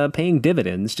be paying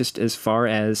dividends just as far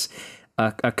as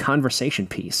a conversation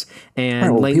piece.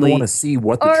 And lately, people want to see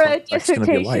what the is going to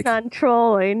be like. On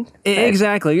trolling.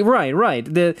 Exactly. Right.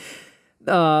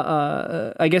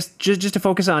 I guess just to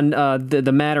focus on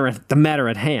the matter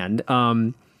at hand.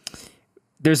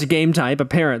 There's a game type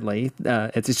apparently.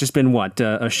 It's just been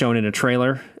shown in a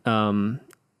trailer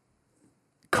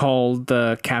called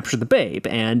Capture the Babe,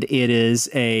 and it is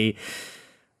a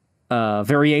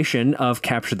variation of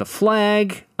Capture the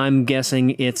Flag. I'm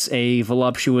guessing it's a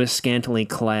voluptuous, scantily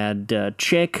clad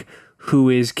chick who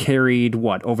is carried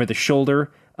over the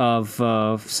shoulder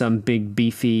of some big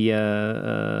beefy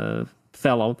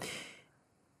fellow,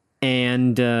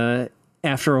 and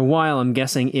after a while, I'm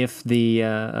guessing if the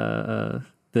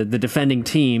defending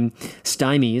team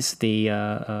stymies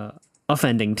the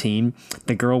offending team,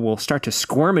 the girl will start to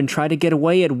squirm and try to get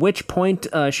away, at which point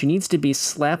she needs to be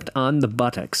slapped on the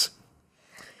buttocks.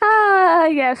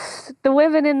 Yes. The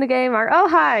women in the game are, oh,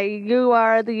 hi, you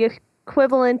are the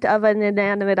equivalent of an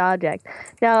inanimate object.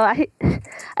 Now, I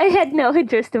had no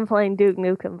interest in playing Duke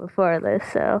Nukem before this,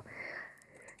 so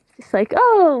it's just like,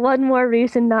 one more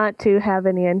reason not to have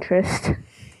any interest.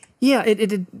 Yeah,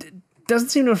 it doesn't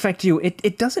seem to affect you.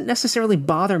 It doesn't necessarily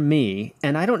bother me,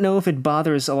 and I don't know if it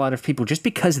bothers a lot of people just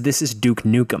because this is Duke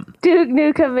Nukem. Duke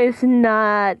Nukem is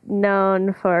not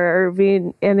known for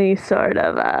being any sort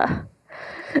of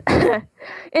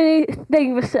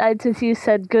Anything besides, as you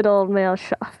said, good old male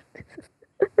chauvinism.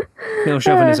 No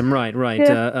chauvinism, right.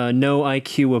 Yeah. No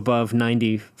IQ above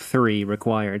 93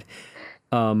 required.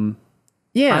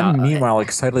 Yeah. I'm meanwhile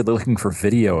excitedly looking for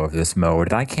video of this mode,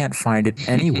 and I can't find it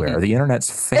anywhere. The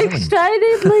internet's failing.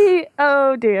 Excitedly,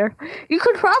 oh dear. You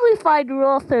could probably find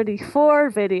Rule 34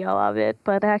 video of it,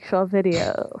 but actual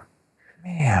video.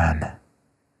 Man,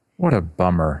 what a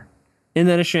bummer. Isn't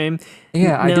that a shame?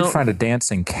 Yeah, I Now- did find a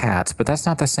dancing cat, but that's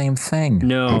not the same thing.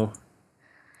 No.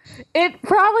 It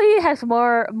probably has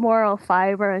more moral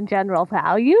fiber and general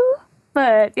value,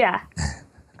 but yeah.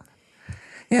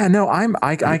 Yeah, no,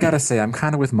 I gotta say, I'm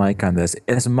kind of with Mike on this.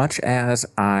 As much as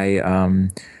I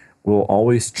will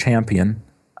always champion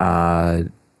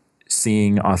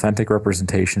seeing authentic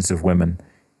representations of women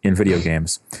in video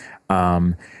games,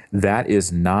 that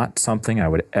is not something I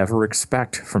would ever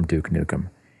expect from Duke Nukem.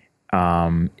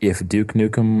 If Duke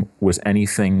Nukem was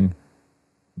anything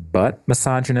but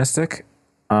misogynistic,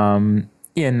 in,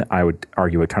 I would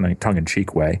argue, a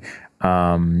tongue-in-cheek way,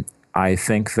 I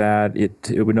think that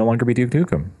it would no longer be Duke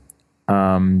Nukem.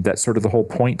 That's sort of the whole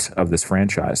point of this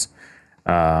franchise.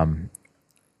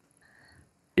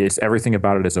 Is everything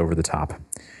about it is over the top.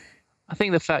 I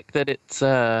think the fact that it's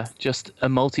just a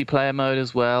multiplayer mode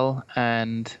as well,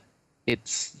 and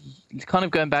it's kind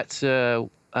of going back to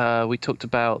we talked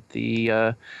about the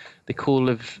not Call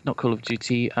of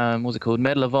Duty, what was it called,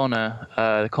 Medal of Honor,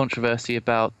 the controversy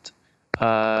about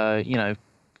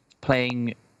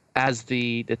playing as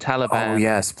the Taliban. Oh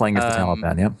yes, playing as the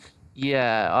Taliban. Yep.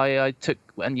 Yeah, I took,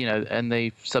 and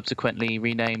they subsequently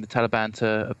renamed the Taliban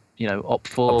to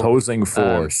OPFOR. Opposing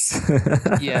force.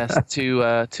 Yes,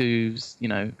 to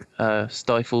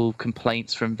stifle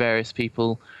complaints from various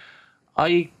people.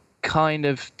 I kind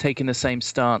of taken the same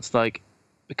stance, like,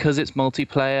 because it's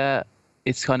multiplayer,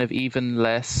 it's kind of even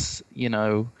less,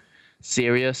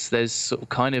 serious. There's sort of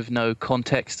kind of no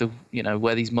context of,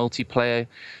 where these multiplayer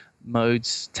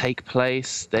modes take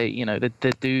place. They,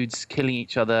 the dudes killing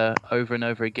each other over and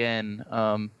over again.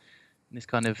 In this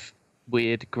kind of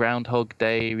weird Groundhog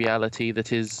Day reality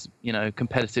that is,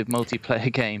 competitive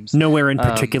multiplayer games. Nowhere in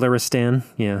particular, Stan.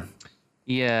 Yeah.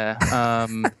 Yeah.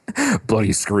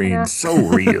 Bloody screen. So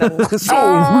real. So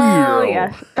Oh, real.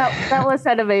 yes. That was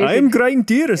amazing. I'm crying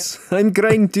tears.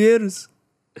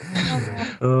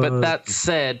 But that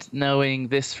said, knowing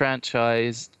this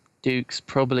franchise, Duke's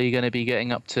probably going to be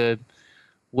getting up to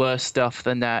worse stuff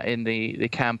than that in the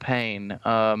campaign.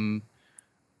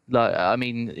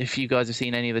 If you guys have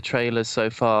seen any of the trailers so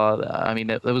far,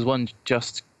 there was one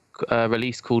just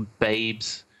released called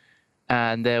Babes,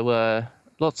 and there were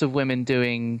lots of women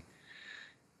doing,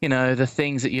 the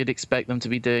things that you'd expect them to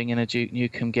be doing in a Duke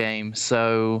Nukem game.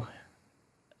 So,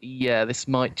 yeah, this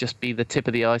might just be the tip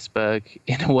of the iceberg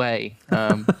in a way.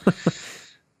 I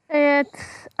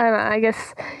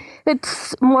guess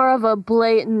it's more of a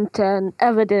blatant and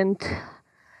evident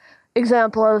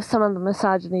example of some of the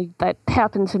misogyny that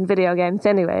happens in video games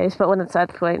anyways, but when it's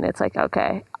that blatant, it's like,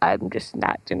 okay, I'm just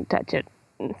not going to touch it.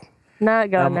 Not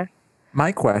going there.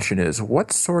 My question is,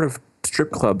 what sort of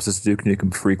strip clubs does Duke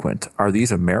Nukem frequent? Are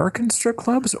these American strip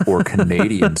clubs or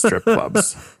Canadian strip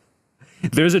clubs?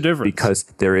 There's a difference. Because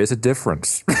there is a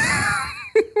difference.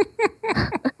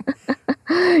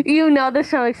 You know this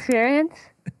from experience?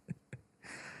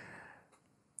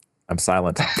 I'm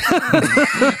silent.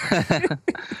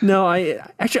 No,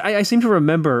 I seem to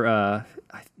remember.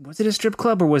 Was it a strip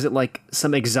club or was it like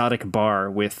some exotic bar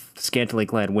with scantily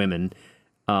clad women?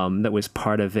 That was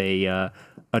part of a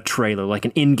trailer, like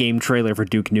an in-game trailer for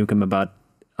Duke Nukem about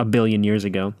 1 billion years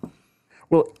ago.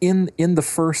 Well, in the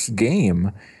first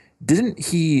game, didn't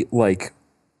it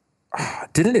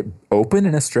open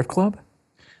in a strip club?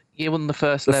 Yeah, on the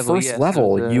first The level. first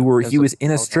level, he was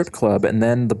in a strip club, and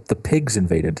then the pigs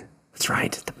invaded. That's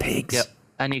right, the pigs. Yep.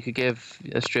 And you could give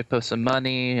a stripper some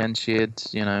money, and she'd,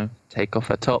 take off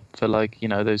her top for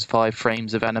those 5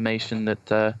 frames of animation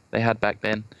that they had back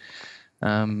then.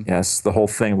 Yes, the whole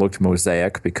thing looked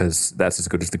mosaic because that's as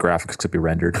good as the graphics could be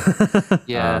rendered.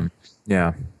 Yeah.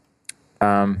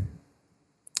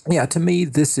 Yeah, to me,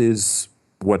 this is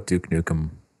what Duke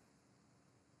Nukem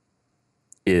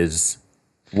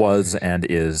was, and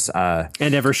is.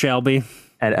 And ever shall be.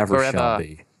 And ever Forever. shall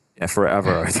be. Yeah,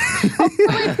 forever.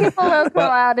 Hopefully people will grow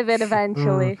out of it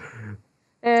eventually.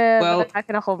 Well- But I'm not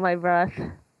going to hold my breath.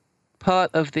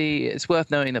 It's worth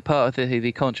noting that part of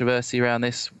the controversy around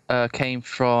this came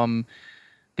from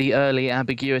the early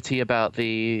ambiguity about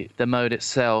the mode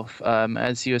itself.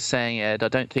 As you were saying, Ed, I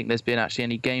don't think there's been actually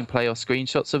any gameplay or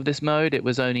screenshots of this mode. It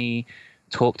was only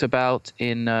talked about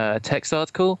in a text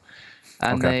article,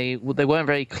 and Okay. they weren't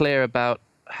very clear about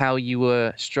how you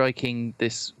were striking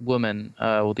this woman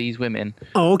or these women.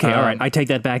 Oh, okay, all right. I take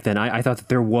that back then. I thought that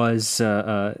there was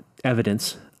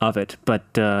evidence of it, but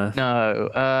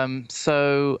No.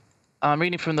 So I'm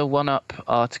reading from the One Up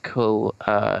article,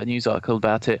 a news article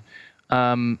about it.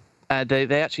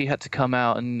 They actually had to come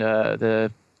out, and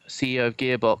the CEO of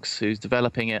Gearbox, who's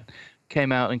developing it,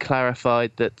 came out and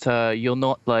clarified that you're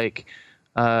not like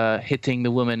hitting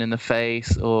the woman in the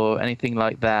face or anything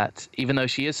like that, even though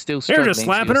she is still struggling. You're just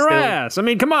slapping her ass. I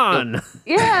mean, come on.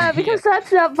 Yeah, because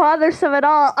that's not bothersome at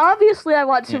all. Obviously, I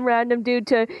want some random dude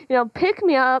to, pick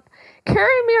me up,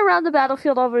 carry me around the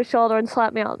battlefield over his shoulder, and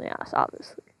slap me on the ass,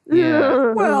 obviously.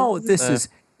 Yeah. Well,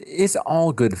 it's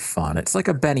all good fun. It's like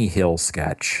a Benny Hill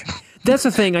sketch. That's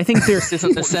the thing. I think there This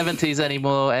isn't the 70s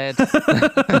anymore, Ed.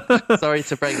 Sorry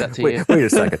to break that to you. Wait a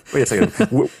second.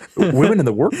 Women in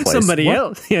the workplace. somebody What?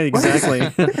 else. Yeah, exactly.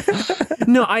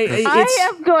 No, I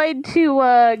am going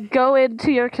to go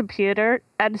into your computer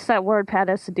and set WordPad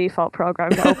as the default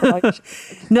program to open.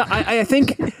 No, I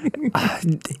think,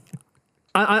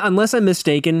 unless I'm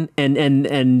mistaken,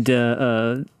 and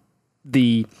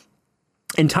the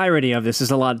entirety of this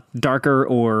is a lot darker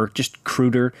or just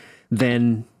cruder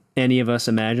than any of us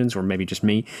imagines, or maybe just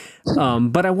me.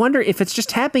 But I wonder if it's just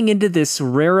tapping into this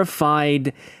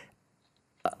rarefied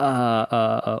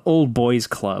old boys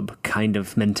club kind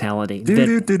of mentality.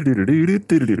 Exactly.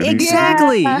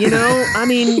 I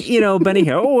mean, Benny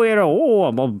Hill.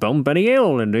 I'm Benny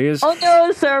Hill, and he's. Oh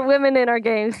no, sir, women in our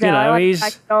games now. I want he's- to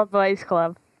back to Old Boys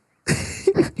Club.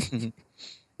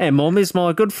 And Mom is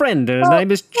my good friend. His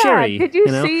name is Cherry. Did you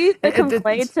know? see the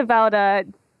complaints about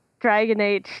Dragon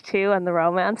Age 2 and the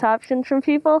romance options from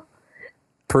people?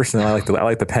 Personally, I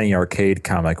like the Penny Arcade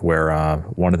comic where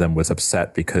one of them was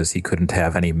upset because he couldn't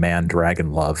have any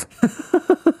man-dragon love.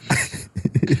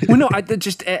 Well, no,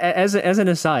 just as an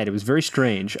aside, it was very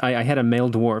strange. I had a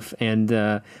male dwarf, and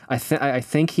I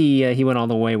think he went all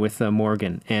the way with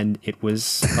Morgan, and it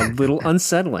was a little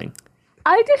unsettling.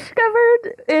 I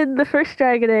discovered in the first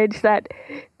Dragon Age that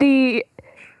the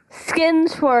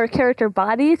skins for character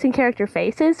bodies and character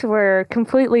faces were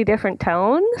completely different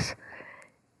tones.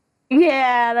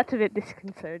 Yeah, that's a bit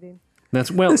disconcerting.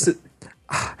 That's well.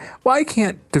 Why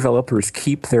can't developers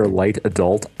keep their light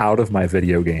adult out of my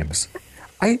video games?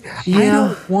 I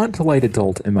don't want light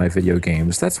adult in my video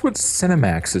games. That's what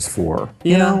Cinemax is for.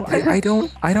 Yeah. I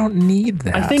don't need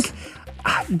that. I think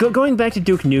going back to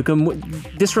Duke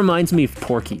Nukem, this reminds me of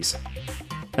Porky's.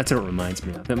 That's what it reminds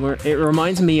me of. It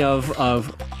reminds me of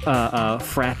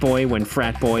Frat Boy, when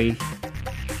Frat Boy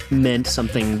meant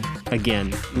something,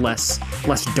 again, less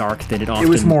dark than it often. It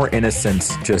was more innocent,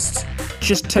 just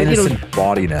innocent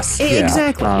bawdiness.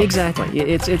 Exactly, exactly.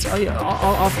 It's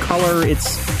off color.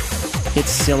 It's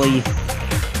silly.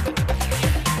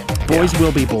 Boys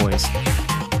will be boys.